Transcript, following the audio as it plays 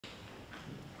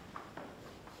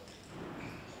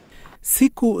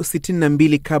Siku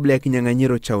 62 kabla ya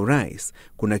kinyang'anyiro cha urais,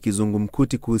 kuna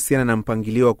kizungumkuti kuhusiana na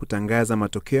mpangilio wa kutangaza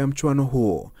matokeo ya mchuano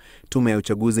huo. Tume ya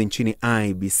uchaguzi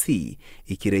nchini-IEBC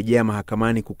ikirejea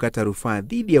mahakamani kukata rufaa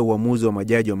dhidi ya uamuzi wa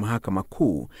majaji wa Mahakama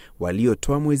Kuu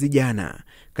waliotoa mwezi jana.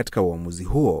 Katika uamuzi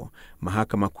huo,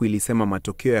 Mahakama Kuu ilisema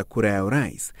matokeo ya kura ya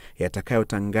urais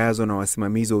yatakayotangazwa na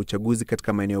wasimamizi wa uchaguzi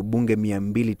katika maeneo bunge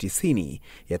 290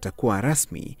 yatakuwa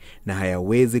rasmi na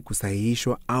hayawezi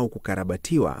kusahihishwa au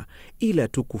kukarabatiwa ila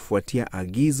tu kufuatia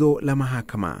agizo la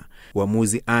mahakama.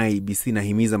 Uamuzi IEBC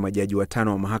inahimiza majaji 5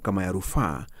 wa mahakama ya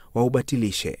rufaa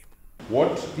waubatilishe.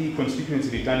 What the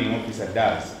constituency returning officer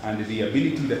does and the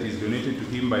ability that is donated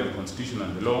to him by the constitution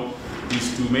and the law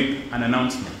is to make an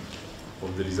announcement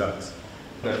of the results.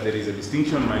 That there is a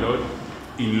distinction, my lord,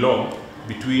 in law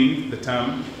between the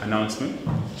term announcement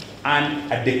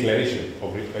and a declaration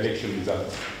of election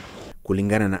results.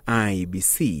 Kulingana na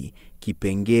IEBC,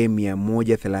 kipengee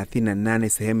 138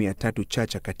 sehemu ya 3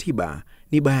 cha katiba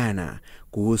ni bayana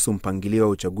kuhusu mpangilio wa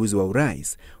uchaguzi wa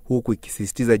urais, huku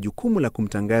ikisisitiza jukumu la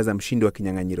kumtangaza mshindi wa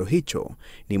kinyang'anyiro hicho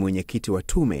ni mwenyekiti wa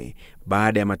tume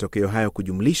baada ya matokeo hayo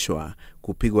kujumlishwa,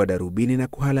 kupigwa darubini na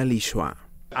kuhalalishwa.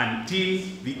 Until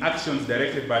the actions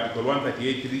directed by Article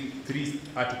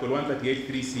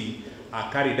 138.3c are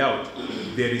carried out,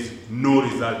 there is no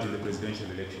result in the presidential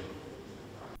election.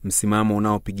 Msimamo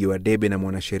unaopigiwa debe na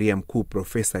mwanasheria mkuu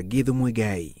Profesa Githu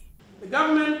Muigai. The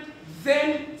government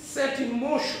then set in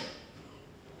motion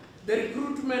the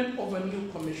recruitment of a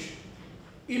new commission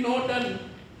in order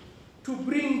to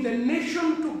bring the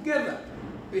nation together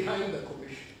behind the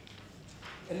commission.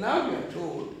 And now we are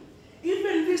told,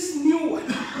 even this new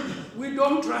one, we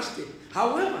don't trust it.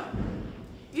 However,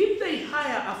 if they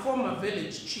hire a former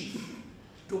village chief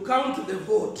to count the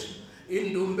vote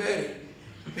in Dumberi,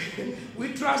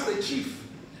 we trust the chief.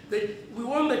 We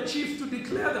want the chief to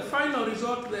declare the final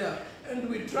result there, and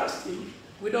we trust him.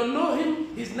 We don't know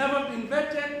him. He's never been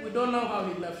vetted. We don't know how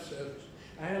he left service.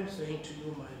 I am saying to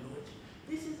you, my lord,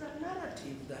 this is a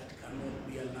narrative that cannot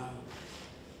be allowed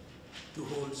to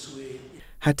hold sway.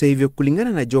 Hata hivyo,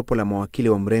 kulingana na jopo la mawakili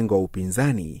wa mrengo wa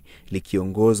upinzani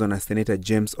likiongozwa na Seneta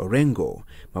James Orengo,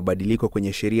 mabadiliko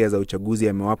kwenye sheria za uchaguzi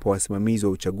yamewapa wasimamizi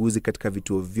wa uchaguzi katika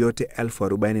vituo vyote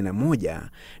 1041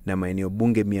 na maeneo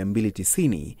bunge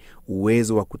 290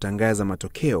 uwezo wa kutangaza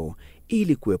matokeo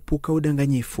ili kuepuka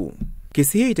udanganyifu.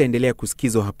 Kesi hiyo itaendelea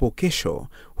kusikizwa hapo kesho,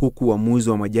 huku uamuzi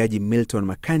wa majaji Milton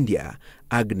Makandia,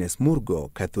 Agnes Murgo,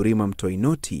 Kathurima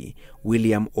Mtoinoti,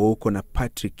 William Ouko na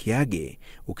Patrick Kiage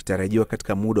ukitarajiwa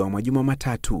katika muda wa majuma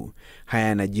matatu. Haya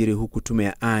yanajiri huku tume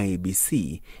ya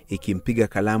IEBC ikimpiga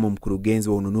kalamu mkurugenzi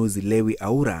wa ununuzi Lewi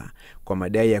Aura kwa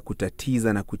madai ya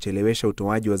kutatiza na kuchelewesha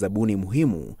utoaji wa zabuni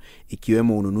muhimu,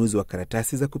 ikiwemo ununuzi wa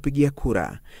karatasi za kupigia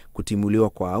kura. Kutimuliwa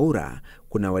kwa Aura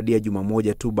kunawadia juma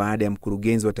moja tu baada ya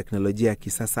mkurugenzi wa teknolojia ya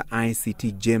kisasa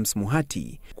ICT James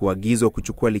Muhati kuagizwa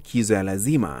kuchukua likizo ya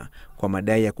lazima kwa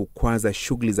madai ya kukwaza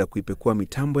shughuli za kuipekua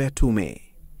mitambo ya tume.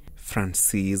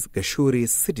 Francis Gashuri,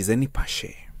 Citizen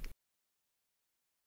Nipashe.